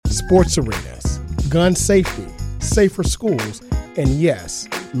sports arenas, gun safety, safer schools, and yes,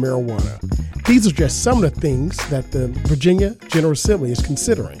 marijuana. These are just some of the things that the Virginia General Assembly is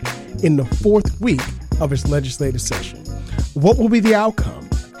considering in the fourth week of its legislative session. What will be the outcome?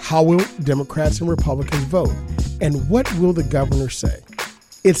 How will Democrats and Republicans vote? And what will the governor say?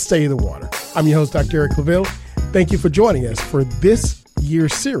 It's State of the Water. I'm your host, Dr. Eric Claville. Thank you for joining us for this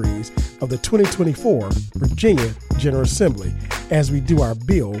year's series of the 2024 Virginia General Assembly as we do our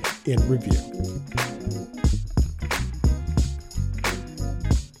bill in review.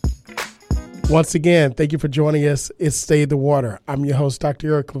 Once again, thank you for joining us. It's State of the Water. I'm your host,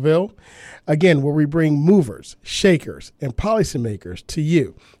 Dr. Eric Claville. Again, where we bring movers, shakers, and policymakers to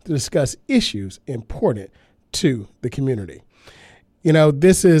you to discuss issues important to the community. You know,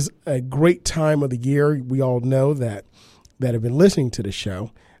 this is a great time of the year. We all know that have been listening to the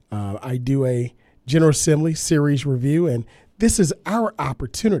show. I do a General Assembly series review, and this is our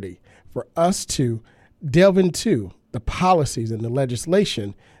opportunity for us to delve into the policies and the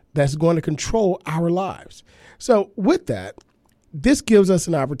legislation that's going to control our lives. So with that, this gives us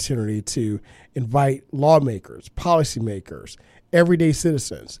an opportunity to invite lawmakers, policymakers, everyday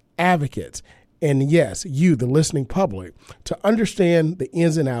citizens, advocates, and yes, you, the listening public, to understand the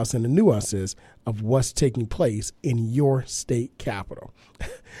ins and outs and the nuances of what's taking place in your state capital.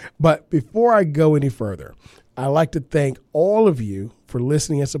 But before I go any further, I'd like to thank all of you for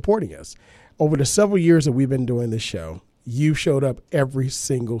listening and supporting us. Over the several years that we've been doing this show, you showed up every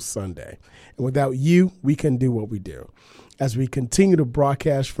single Sunday. And without you, we couldn't do what we do. As we continue to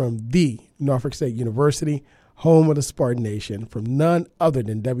broadcast from the Norfolk State University, home of the Spartan Nation, from none other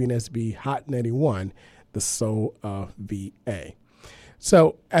than WNSB Hot 91, the soul of VA.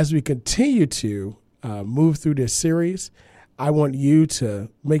 So as we continue to move through this series, I want you to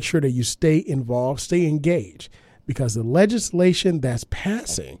make sure that you stay involved, stay engaged, because the legislation that's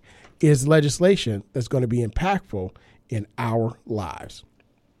passing is legislation that's going to be impactful in our lives.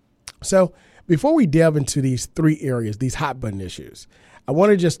 So before we delve into these three areas, these hot button issues, I want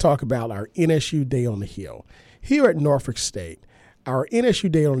to just talk about our NSU Day on the Hill. Here at Norfolk State, our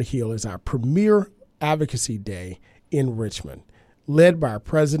NSU Day on the Hill is our premier advocacy day in Richmond. Led by our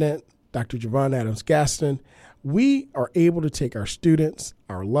president, Dr. Javon Adams Gaston, we are able to take our students,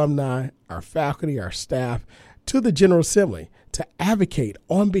 our alumni, our faculty, our staff to the General Assembly to advocate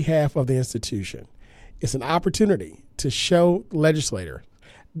on behalf of the institution. It's an opportunity to show legislators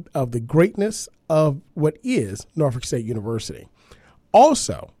of the greatness of what is Norfolk State University.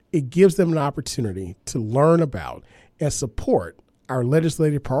 Also, it gives them an opportunity to learn about and support our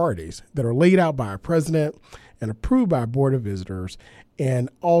legislative priorities that are laid out by our president and approved by our Board of Visitors, and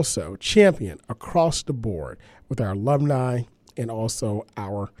also champion across the board with our alumni and also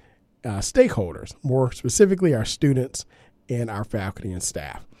our stakeholders, more specifically our students and our faculty and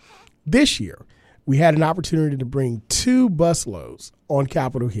staff. This year, we had an opportunity to bring 2 busloads on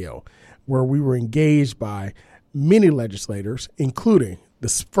Capitol Hill, where we were engaged by many legislators, including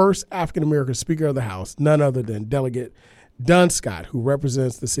the first African-American Speaker of the House, none other than Delegate Dunn Scott, who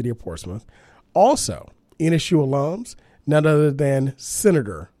represents the city of Portsmouth. Also, NSU alums, none other than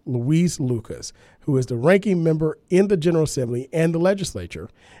Senator Louise Lucas, who is the ranking member in the General Assembly and the legislature,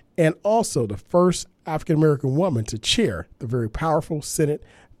 and also the first African-American woman to chair the very powerful Senate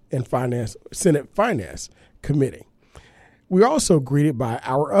Finance Committee. We're also greeted by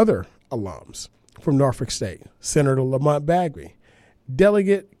our other alums from Norfolk State, Senator Lamont Bagby,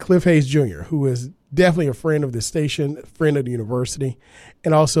 Delegate Cliff Hayes Jr., who is definitely a friend of the station, a friend of the university,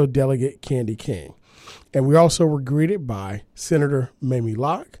 and also Delegate Candy King. And we also were greeted by Senator Mamie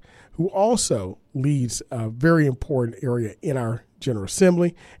Locke, who also leads a very important area in our General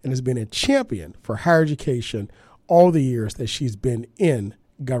Assembly and has been a champion for higher education all the years that she's been in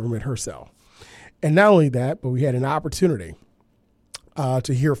government herself. And not only that, but we had an opportunity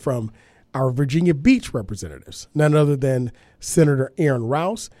to hear from our Virginia Beach representatives, none other than Senator Aaron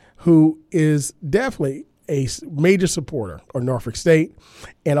Rouse, who is definitely a major supporter of Norfolk State,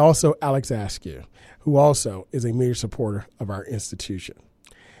 and also Alex Askew, who also is a major supporter of our institution.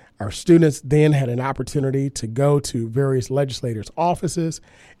 Our students then had an opportunity to go to various legislators' offices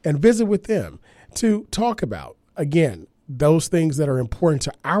and visit with them to talk about, again, those things that are important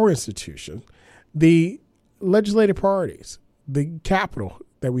to our institution, the legislative priorities, the capital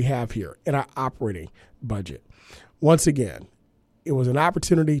that we have here, and our operating budget. Once again, it was an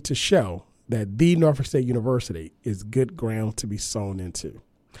opportunity to show that the Norfolk State University is good ground to be sown into.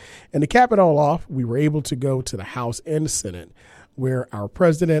 And to cap it all off, we were able to go to the House and the Senate, where our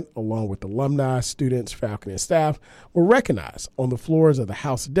president, along with alumni, students, faculty, and staff, were recognized on the floors of the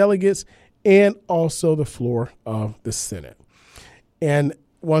House of Delegates and also the floor of the Senate. And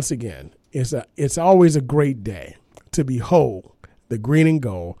once again, it's always a great day to behold the green and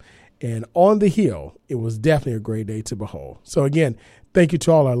gold. And on the Hill, it was definitely a great day to behold. So again, thank you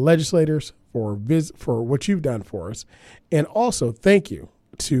to all our legislators for what you've done for us. And also thank you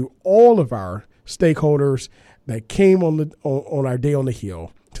to all of our stakeholders that came on our day on the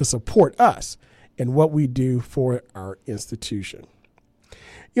Hill to support us and what we do for our institution.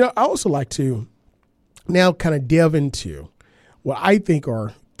 You know, I also like to now kind of delve into what I think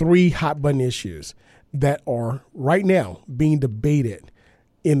are 3 hot button issues that are right now being debated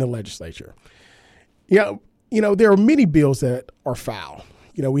in the legislature. You know, there are many bills that are filed.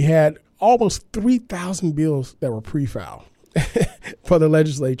 You know, we had almost 3,000 bills that were pre-filed for the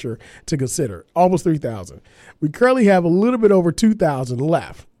legislature to consider, almost 3,000. We currently have a little bit over 2,000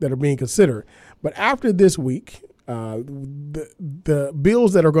 left that are being considered. But after this week, the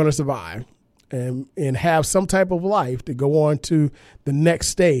bills that are going to survive and have some type of life to go on to the next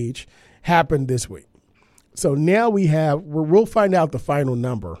stage happen this week. So now we'll find out the final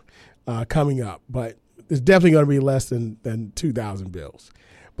number coming up, but it's definitely going to be less than 2,000 bills.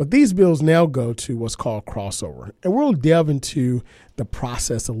 But these bills now go to what's called crossover, and we'll delve into the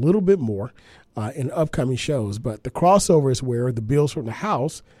process a little bit more in upcoming shows. But the crossover is where the bills from the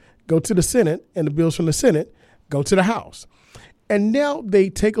House go to the Senate and the bills from the Senate go to the House. And now they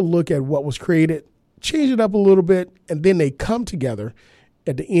take a look at what was created, change it up a little bit, and then they come together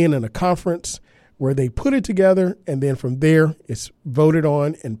at the end in a conference where they put it together, and then from there it's voted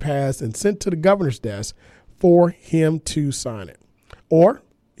on and passed and sent to the governor's desk for him to sign it. Or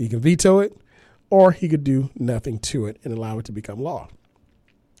he can veto it, or he could do nothing to it and allow it to become law.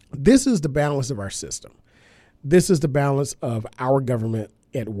 This is the balance of our system. This is the balance of our government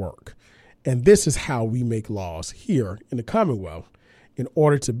at work. And this is how we make laws here in the Commonwealth in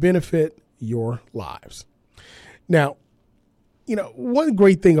order to benefit your lives. Now, you know, one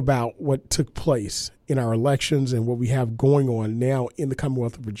great thing about what took place in our elections and what we have going on now in the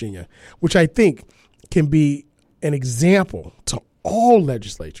Commonwealth of Virginia, which I think can be an example to all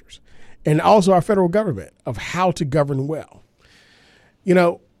legislatures and also our federal government of how to govern well. You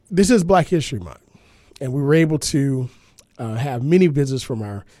know, this is Black History Month, and we were able to have many visits from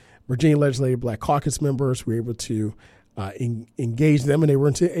our Virginia Legislative Black Caucus members. We were able to engage them, and they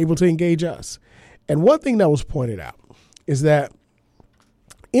were able to engage us. And one thing that was pointed out is that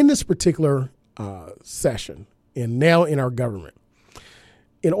in this particular session and now in our government,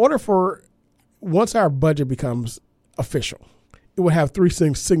 in order for once our budget becomes official, it will have 3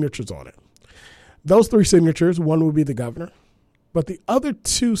 signatures on it. Those 3 signatures, one will be the governor, but the other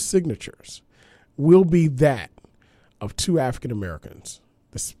 2 signatures will be that of 2 African Americans.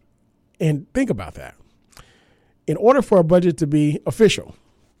 And think about that. In order for a budget to be official,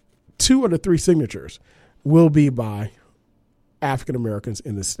 2 of the 3 signatures will be by African Americans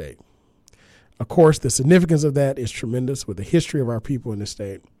in the state. Of course, the significance of that is tremendous with the history of our people in the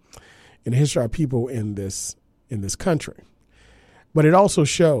state and the history of our people in this country. But it also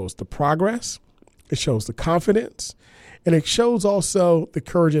shows the progress, it shows the confidence, and it shows also the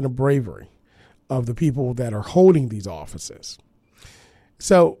courage and the bravery of the people that are holding these offices.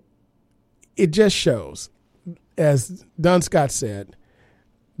 So it just shows, as Don Scott said,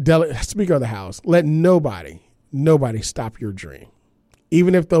 Speaker of the House, let nobody stop your dream.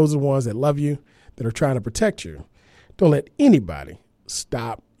 Even if those are the ones that love you, that are trying to protect you, don't let anybody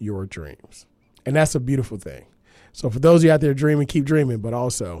stop your dreams. And that's a beautiful thing. So for those of you out there dreaming, keep dreaming, but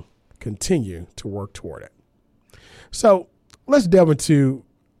also continue to work toward it. So let's delve into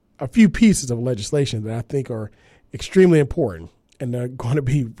a few pieces of legislation that I think are extremely important and they're going to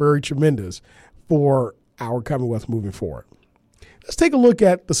be very tremendous for our Commonwealth moving forward. Let's take a look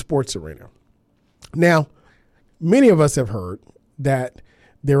at the sports arena. Now, many of us have heard that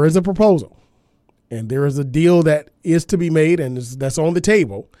there is a proposal and there is a deal that is to be made and that's on the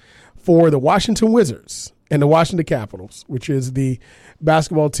table for the Washington Wizards and the Washington Capitals, which is the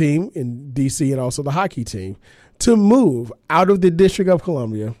basketball team in D.C. and also the hockey team, to move out of the District of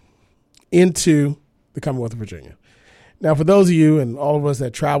Columbia into the Commonwealth of Virginia. Now, for those of you and all of us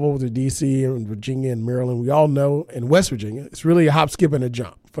that travel to D.C. and Virginia and Maryland, we all know in West Virginia, it's really a hop, skip, and a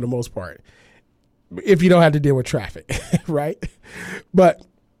jump for the most part, if you don't have to deal with traffic, right? But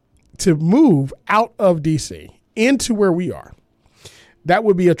to move out of D.C. into where we are, that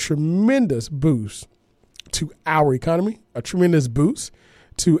would be a tremendous boost to our economy, a tremendous boost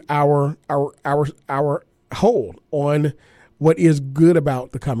to our hold on what is good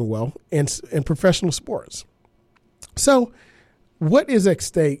about the Commonwealth and professional sports. So what is at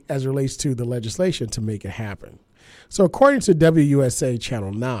stake as it relates to the legislation to make it happen? So according to WUSA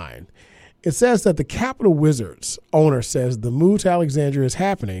Channel 9, It says that the Capitol Wizards owner says the move to Alexandria is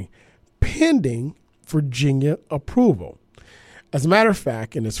happening pending Virginia approval. As a matter of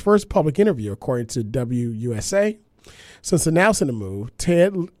fact, in his first public interview, according to WUSA, since announcing the move,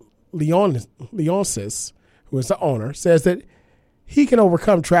 Ted Leonsis, who is the owner, says that he can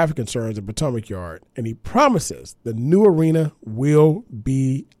overcome traffic concerns at Potomac Yard, and he promises the new arena will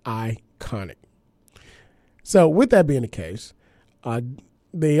be iconic. So with that being the case,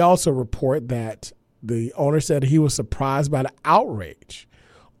 they also report that the owner said he was surprised by the outrage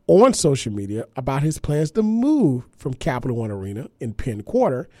on social media about his plans to move from Capital One Arena in Penn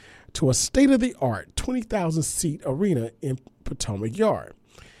Quarter to a state-of-the-art 20,000-seat arena in Potomac Yard.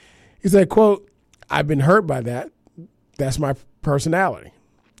 He said, quote, "I've been hurt by that. That's my personality."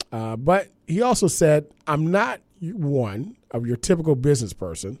 But he also said, "I'm not one of your typical business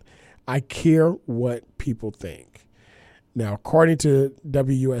person. I care what people think." Now, according to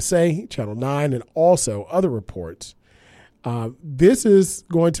WUSA, Channel 9, and also other reports, this is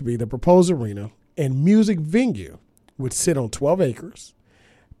going to be the proposed arena and music venue, would sit on 12 acres,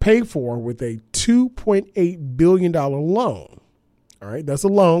 paid for with a $2.8 billion loan. All right, that's a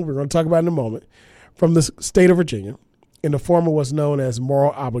loan we're going to talk about in a moment from the state of Virginia, in the form of what's known as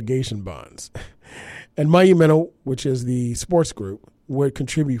moral obligation bonds. And Monumental, which is the sports group, would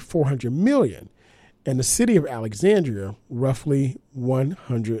contribute $400 million, and the city of Alexandria roughly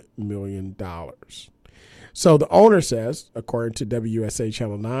 $100 million. So the owner says, according to WUSA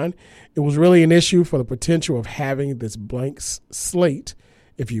Channel 9, it was really an issue for the potential of having this blank slate,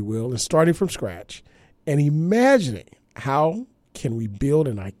 if you will, and starting from scratch and imagining how can we build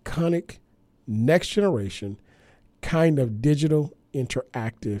an iconic next generation kind of digital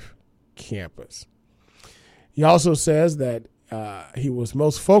interactive campus. He also says that he was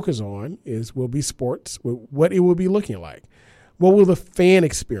most focused on will be sports, what it will be looking like. What will the fan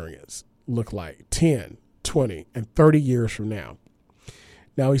experience look like 10, 20, and 30 years from now?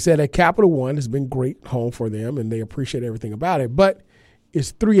 Now, he said that Capital One has been great home for them, and they appreciate everything about it, but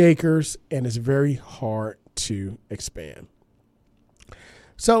it's 3 acres, and it's very hard to expand.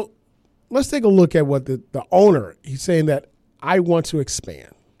 So let's take a look at what the owner, he's saying that I want to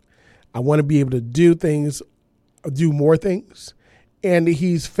expand. I want to be able to do more things, and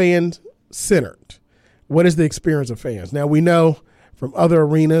he's fan-centered. What is the experience of fans? Now, we know from other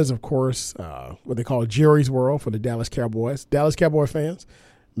arenas, of course, what they call Jerry's World for the Dallas Cowboys. Dallas Cowboy fans,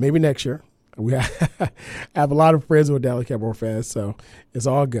 maybe next year. We have a lot of friends who are Dallas Cowboy fans, so it's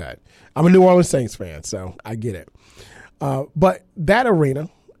all good. I'm a New Orleans Saints fan, so I get it. But that arena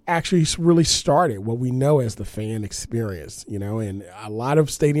actually really started what we know as the fan experience, and a lot of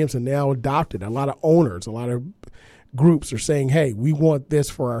stadiums are now adopted. A lot of owners, a lot of groups are saying, hey, we want this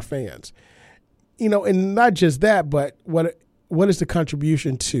for our fans. And not just that, but what is the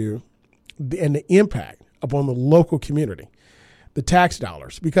contribution to and the impact upon the local community, the tax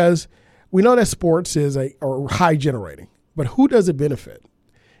dollars? Because we know that sports is are high generating, but who does it benefit?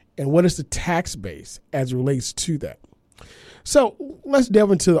 And what is the tax base as it relates to that? So let's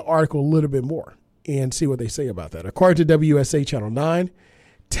delve into the article a little bit more and see what they say about that. According to WUSA Channel 9,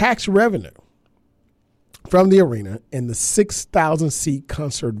 tax revenue from the arena and the 6,000-seat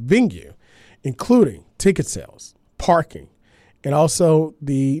concert venue, including ticket sales, parking, and also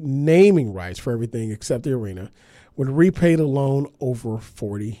the naming rights for everything except the arena, would repay the loan over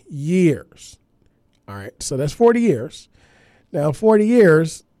 40 years. All right, so that's 40 years. Now, 40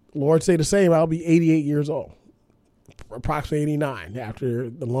 years, Lord say the same, I'll be 88 years old, approximately 89 after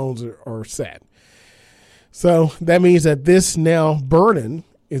the loans are set. So that means that this now burden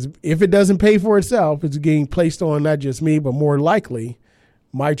is, if it doesn't pay for itself, it's getting placed on not just me, but more likely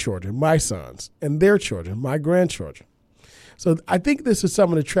my children, my sons, and their children, my grandchildren. So I think this is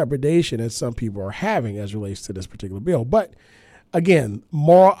some of the trepidation that some people are having as relates to this particular bill. But again,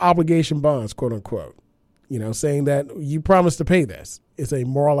 moral obligation bonds, quote unquote, saying that you promised to pay this. It's a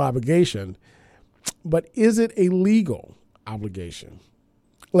moral obligation, but is it a legal obligation?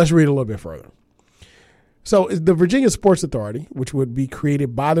 Let's read a little bit further. So the Virginia Sports Authority, which would be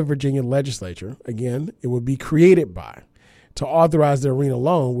created by the Virginia legislature, again, it would be created by, to authorize the arena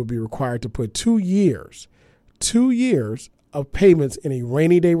loan would be required to put 2 years of payments in a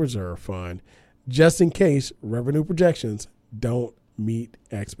rainy day reserve fund just in case revenue projections don't meet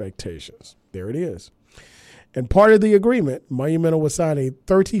expectations. There it is. And part of the agreement, Monumental would sign a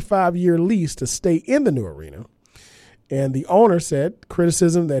 35-year lease to stay in the new arena. And the owner said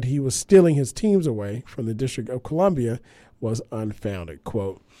criticism that he was stealing his teams away from the District of Columbia was unfounded.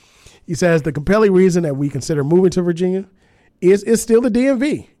 Quote, he says, the compelling reason that we consider moving to Virginia is still the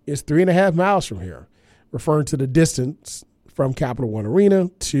DMV. It's 3.5 miles from here, referring to the distance from Capital One Arena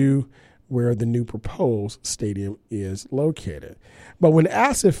to where the new proposed stadium is located. But when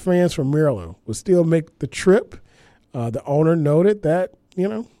asked if fans from Maryland would still make the trip, the owner noted that,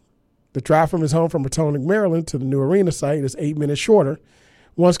 the drive from his home from Potomac, Maryland to the new arena site is 8 minutes shorter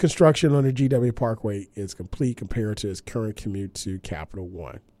once construction on the GW Parkway is complete compared to his current commute to Capital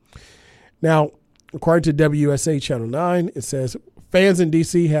One. Now, according to WSA Channel 9, it says fans in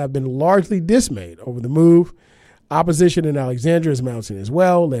D.C. have been largely dismayed over the move. Opposition in Alexandria is mounting as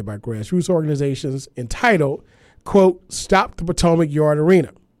well, led by grassroots organizations entitled, quote, Stop the Potomac Yard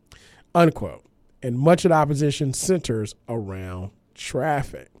Arena, unquote. And much of the opposition centers around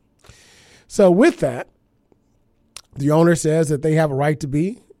traffic. So with that, the owner says that they have a right to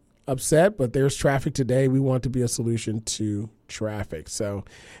be upset, but there's traffic today. We want to be a solution to traffic. So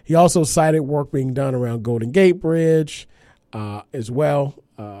he also cited work being done around Golden Gate Bridge as well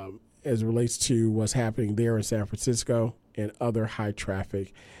as it relates to what's happening there in San Francisco and other high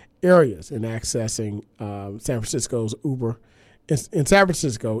traffic areas and accessing San Francisco's Uber. In San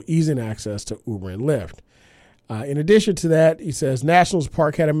Francisco, easing access to Uber and Lyft. In addition to that, he says Nationals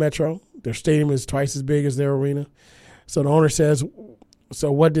Park had a metro. Their stadium is twice as big as their arena. So the owner says,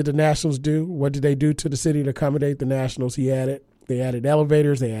 so what did the Nationals do? What did they do to the city to accommodate the Nationals? They added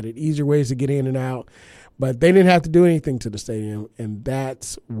elevators. They added easier ways to get in and out. But they didn't have to do anything to the stadium, and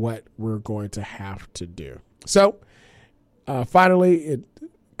that's what we're going to have to do. So finally, it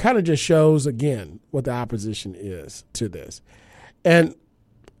kind of just shows, again, what the opposition is to this. And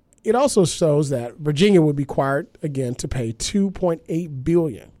it also shows that Virginia would be required, again, to pay $2.8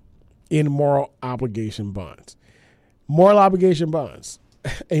 billion in moral obligation bonds. Moral obligation bonds,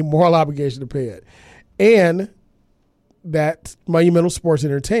 a moral obligation to pay it. And that Monumental Sports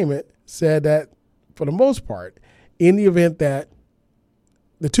Entertainment said that, for the most part, in the event that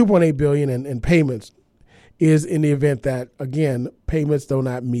the $2.8 billion in payments is in the event that, again, payments do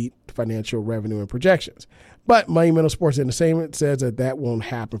not meet financial revenue and projections. But Monumental Sports Entertainment says that won't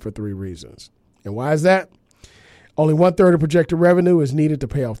happen for 3 reasons. And why is that? Only 1/3 of projected revenue is needed to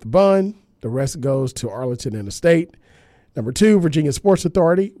pay off the bond. The rest goes to Arlington and the state. Number 2, Virginia Sports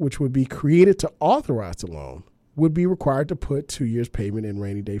Authority, which would be created to authorize the loan, would be required to put 2 years' payment in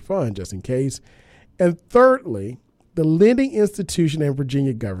rainy day fund just in case. And thirdly, the lending institution and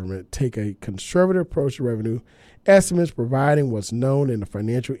Virginia government take a conservative approach to revenue estimates, providing what's known in the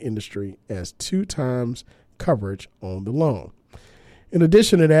financial industry as 2 times coverage on the loan. In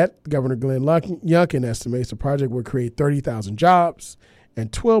addition to that, Governor Glenn Youngkin estimates the project will create 30,000 jobs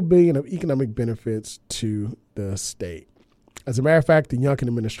and $12 billion of economic benefits to the state. As a matter of fact, the Youngkin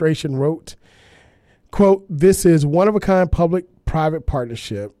administration wrote, quote, this is one-of-a-kind public-private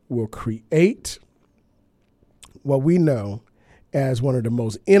partnership will create what we know as one of the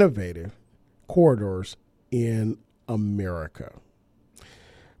most innovative corridors in America.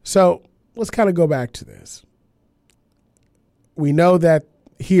 So let's kind of go back to this. We know that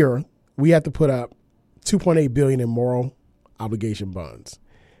here we have to put up $2.8 billion in moral obligation bonds.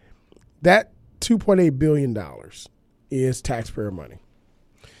 That $2.8 billion is taxpayer money.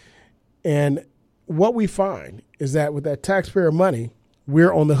 And what we find is that with that taxpayer money,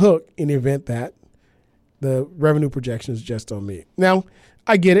 we're on the hook in the event that the revenue projections just don't meet. Now,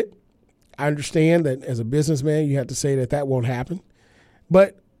 I get it. I understand that as a businessman, you have to say that won't happen.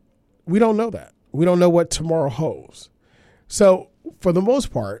 But we don't know that. We don't know what tomorrow holds. So for the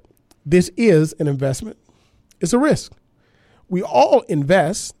most part, this is an investment. It's a risk. We all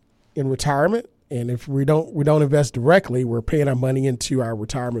invest in retirement. And if we don't invest directly, we're paying our money into our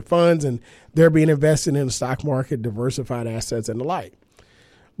retirement funds and they're being invested in the stock market, diversified assets and the like.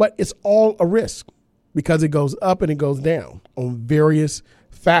 But it's all a risk because it goes up and it goes down on various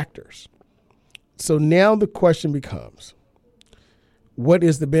factors. So now the question becomes, what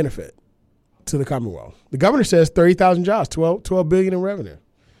is the benefit to the Commonwealth? The governor says 30,000 jobs, $12 billion in revenue.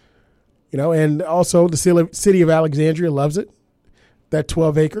 And also the city of Alexandria loves it, that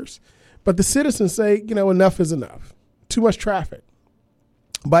 12 acres. But the citizens say, enough is enough. Too much traffic.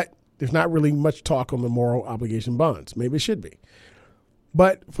 But there's not really much talk on the moral obligation bonds. Maybe it should be.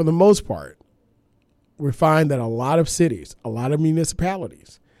 But for the most part, we find that a lot of cities, a lot of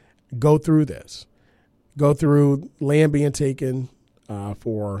municipalities go through this, go through land being taken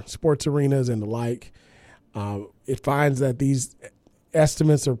for sports arenas and the like. It finds that these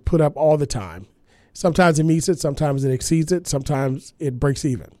estimates are put up all the time. Sometimes it meets it, sometimes it exceeds it, sometimes it breaks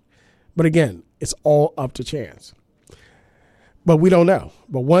even. But again, it's all up to chance. But we don't know.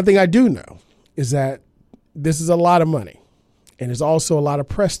 But one thing I do know is that this is a lot of money. And it's also a lot of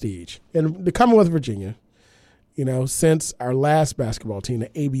prestige. And the Commonwealth of Virginia, since our last basketball team,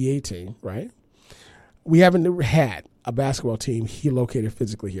 the ABA team, right? We haven't had a basketball team he located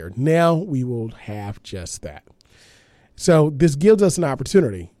physically here. Now we will have just that. So this gives us an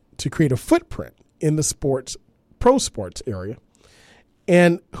opportunity to create a footprint in the pro sports area.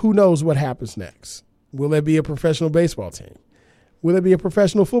 And who knows what happens next? Will there be a professional baseball team? Will there be a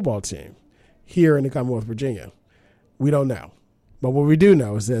professional football team here in the Commonwealth of Virginia? We don't know. But what we do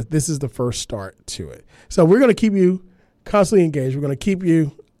know is that this is the first start to it. So we're going to keep you constantly engaged. We're going to keep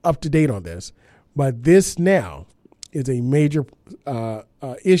you up to date on this. But this now is a major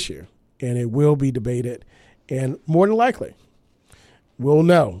issue, and it will be debated. And more than likely, we'll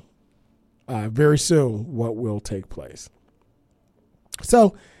know very soon what will take place.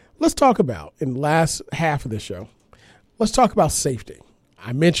 So let's talk about, in the last half of the show, let's talk about safety.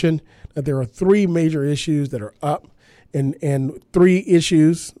 I mentioned that there are three major issues that are up, and three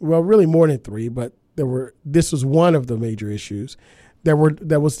issues, well, really more than three, but this was one of the major issues that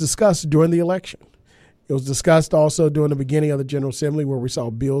was discussed during the election. It was discussed also during the beginning of the General Assembly, where we saw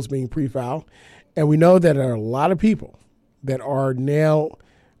bills being pre-filed. And we know that there are a lot of people that are now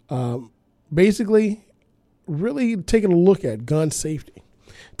basically really taking a look at gun safety,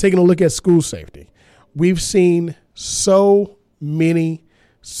 taking a look at school safety. We've seen so many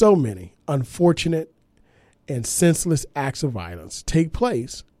unfortunate and senseless acts of violence take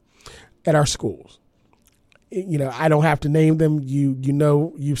place at our schools. You know, I don't have to name them.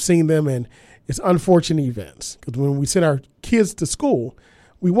 You've seen them, and it's unfortunate events. Because when we send our kids to school,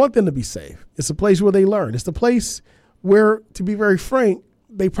 we want them to be safe. It's a place where they learn. It's the place where, to be very frank,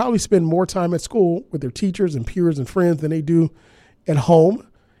 they probably spend more time at school with their teachers and peers and friends than they do at home,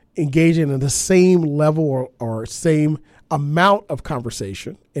 engaging in the same level or same amount of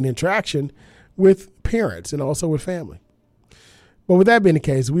conversation and interaction with parents and also with family. But with that being the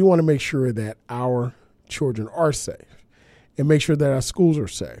case, we want to make sure that our children are safe and make sure that our schools are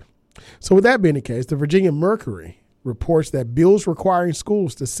safe. So with that being the case, the Virginia Mercury reports that bills requiring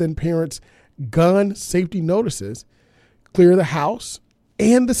schools to send parents gun safety notices clear the House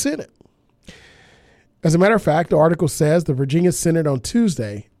and the Senate. As a matter of fact, the article says the Virginia Senate on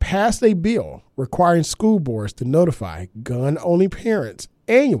Tuesday passed a bill requiring school boards to notify gun-only parents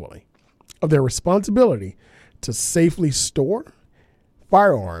annually of their responsibility to safely store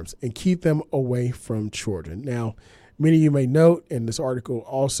firearms and keep them away from children. Now, many of you may note, and this article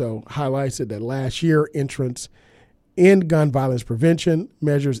also highlights it, that last year entrance in gun violence prevention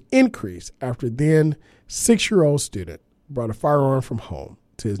measures increased after then 6-year-old student brought a firearm from home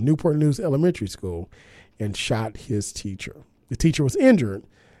to his Newport News Elementary School and shot his teacher. The teacher was injured,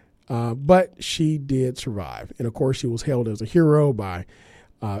 but she did survive. And of course, she was hailed as a hero by,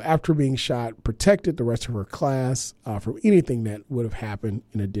 after being shot, protected the rest of her class from anything that would have happened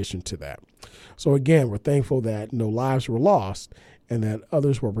in addition to that. So again, we're thankful that no lives were lost and that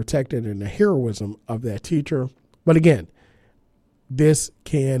others were protected in the heroism of that teacher. But again, this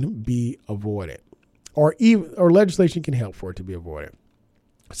can be avoided, or legislation can help for it to be avoided.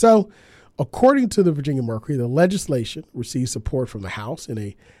 So according to the Virginia Mercury, the legislation received support from the House in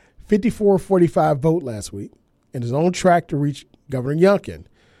a 54-45 vote last week and is on track to reach Governor Youngkin,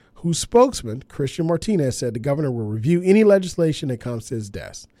 whose spokesman, Christian Martinez, said the governor will review any legislation that comes to his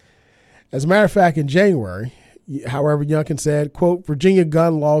desk. As a matter of fact, in January, however, Youngkin said, quote, Virginia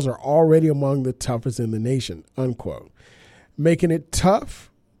gun laws are already among the toughest in the nation, unquote, making it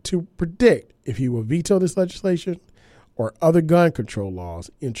tough to predict if he will veto this legislation or other gun control laws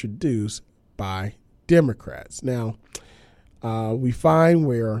introduced by Democrats. Now, we find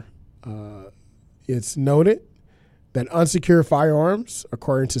where it's noted that unsecured firearms,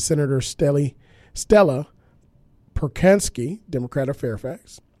 according to Senator Stella Perkansky, Democrat of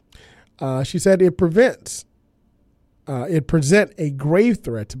Fairfax, she said it present a grave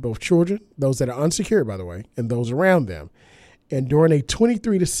threat to both children, those that are unsecured, by the way, and those around them. And during a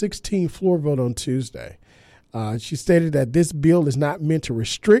 23-16 floor vote on Tuesday, she stated that this bill is not meant to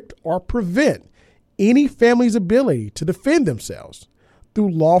restrict or prevent any family's ability to defend themselves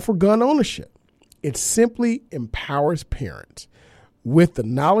through lawful gun ownership. It simply empowers parents with the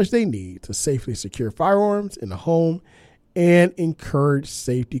knowledge they need to safely secure firearms in the home and encourage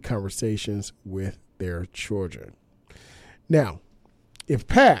safety conversations with their children. Now, if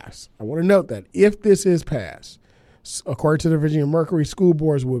passed, I want to note that if this is passed, according to the Virginia Mercury, school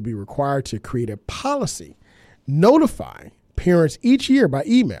boards will be required to create a policy notifying parents each year by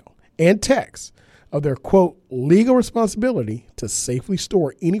email and text of their, quote, legal responsibility to safely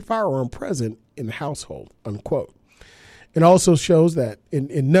store any firearm present in the household, unquote. It also shows that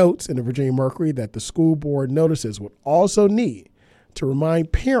in notes in the Virginia Mercury that the school board notices would also need to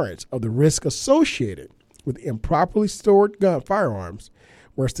remind parents of the risk associated with improperly stored firearms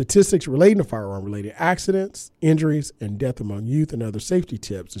where statistics relating to firearm-related accidents, injuries, and death among youth and other safety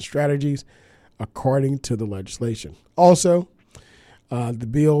tips and strategies according to the legislation. Also, the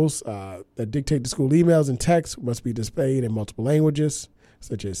bills that dictate the school emails and texts must be displayed in multiple languages,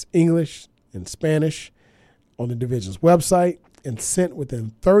 such as English and Spanish, on the division's website and sent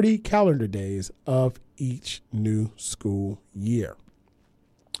within 30 calendar days of each new school year.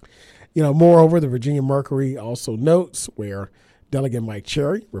 Moreover, the Virginia Mercury also notes where Delegate Mike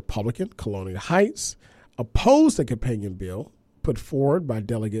Cherry, Republican, Colonial Heights, opposed the companion bill put forward by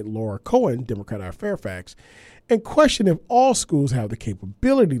Delegate Laura Cohen, Democrat out of Fairfax, and questioned if all schools have the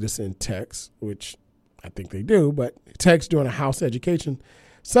capability to send texts, which I think they do, but text during a House Education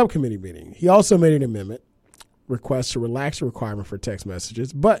Subcommittee meeting. He also made an amendment request to relax the requirement for text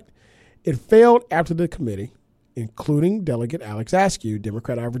messages, but it failed after the committee, including Delegate Alex Askew,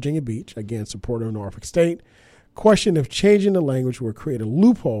 Democrat out of Virginia Beach, again supporter of Norfolk State, questioned if changing the language would create a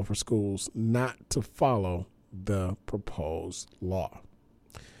loophole for schools not to follow the proposed law.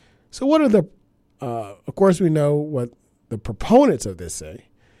 So what are the, of course we know what the proponents of this say,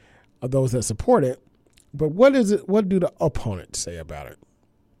 are those that support it, but what do the opponents say about it?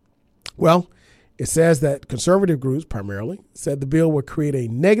 Well, it says that conservative groups primarily said the bill would create a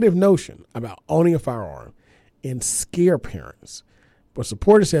negative notion about owning a firearm and scare parents. But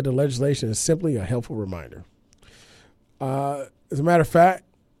supporters said the legislation is simply a helpful reminder. As a matter of fact,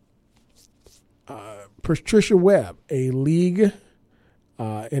 Patricia Webb, a league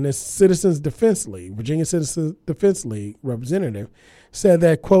in a Citizens Defense League, Virginia Citizens Defense League representative, said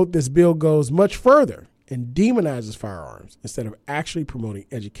that, quote, this bill goes much further and demonizes firearms instead of actually promoting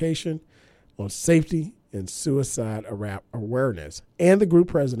education on safety and suicide awareness. And the group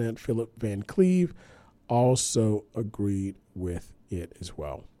president, Philip Van Cleve, also agreed with it as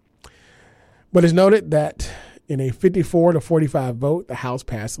well. But it's noted that in a 54-45 vote, the House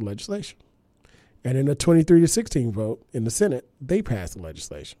passed the legislation. And in a 23-16 vote in the Senate, they passed the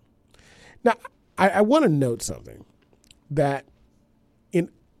legislation. Now, I want to note something, that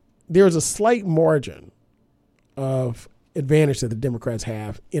there's a slight margin of advantage that the Democrats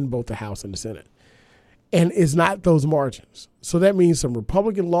have in both the House and the Senate. And it's not those margins. So that means some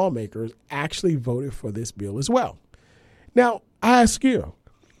Republican lawmakers actually voted for this bill as well. Now, I ask you,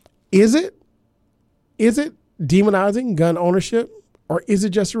 is it demonizing gun ownership, or is it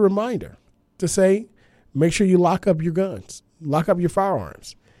just a reminder to say, make sure you lock up your guns, lock up your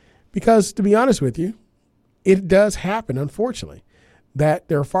firearms? Because to be honest with you, it does happen, unfortunately, that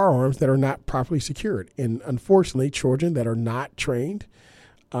there are firearms that are not properly secured. And unfortunately, children that are not trained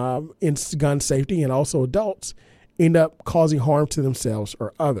in gun safety, and also adults, end up causing harm to themselves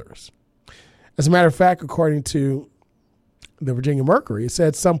or others. As a matter of fact, according to the Virginia Mercury, it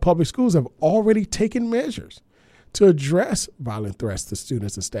said some public schools have already taken measures to address violent threats to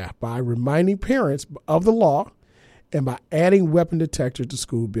students and staff by reminding parents of the law and by adding weapon detectors to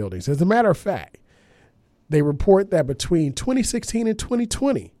school buildings. As a matter of fact, they report that between 2016 and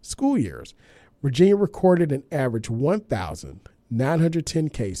 2020 school years, Virginia recorded an average 1,910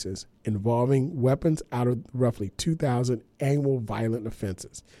 cases involving weapons out of roughly 2,000 annual violent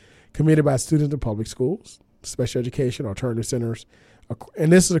offenses committed by students in public schools, special education, alternative centers,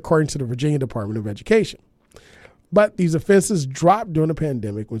 and this is according to the Virginia Department of Education. But these offenses dropped during the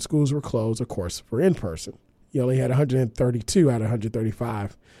pandemic when schools were closed, of course, for in-person. You only had 132 out of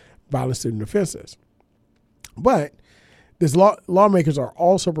 135 violent student offenses. But lawmakers are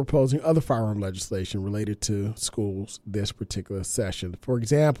also proposing other firearm legislation related to schools this particular session. For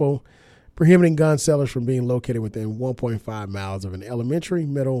example, prohibiting gun sellers from being located within 1.5 miles of an elementary,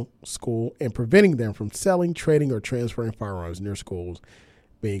 middle school, and preventing them from selling, trading, or transferring firearms near schools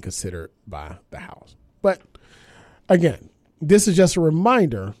being considered by the House. But again, this is just a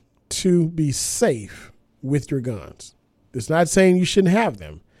reminder to be safe with your guns. It's not saying you shouldn't have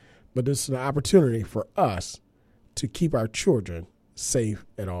them, but this is an opportunity for us to keep our children safe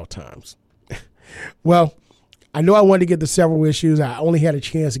at all times. Well, I know I wanted to get to several issues. I only had a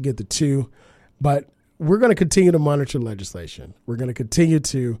chance to get to two, but we're going to continue to monitor legislation. We're going to continue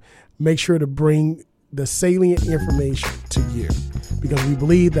to make sure to bring the salient information to you, because we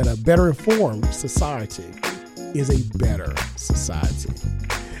believe that a better informed society is a better society.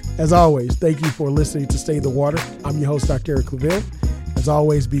 As always, thank you for listening to Stay the Water. I'm your host, Dr. Eric Claville. As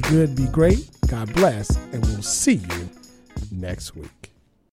always, be good, be great, God bless, and we'll see you next week.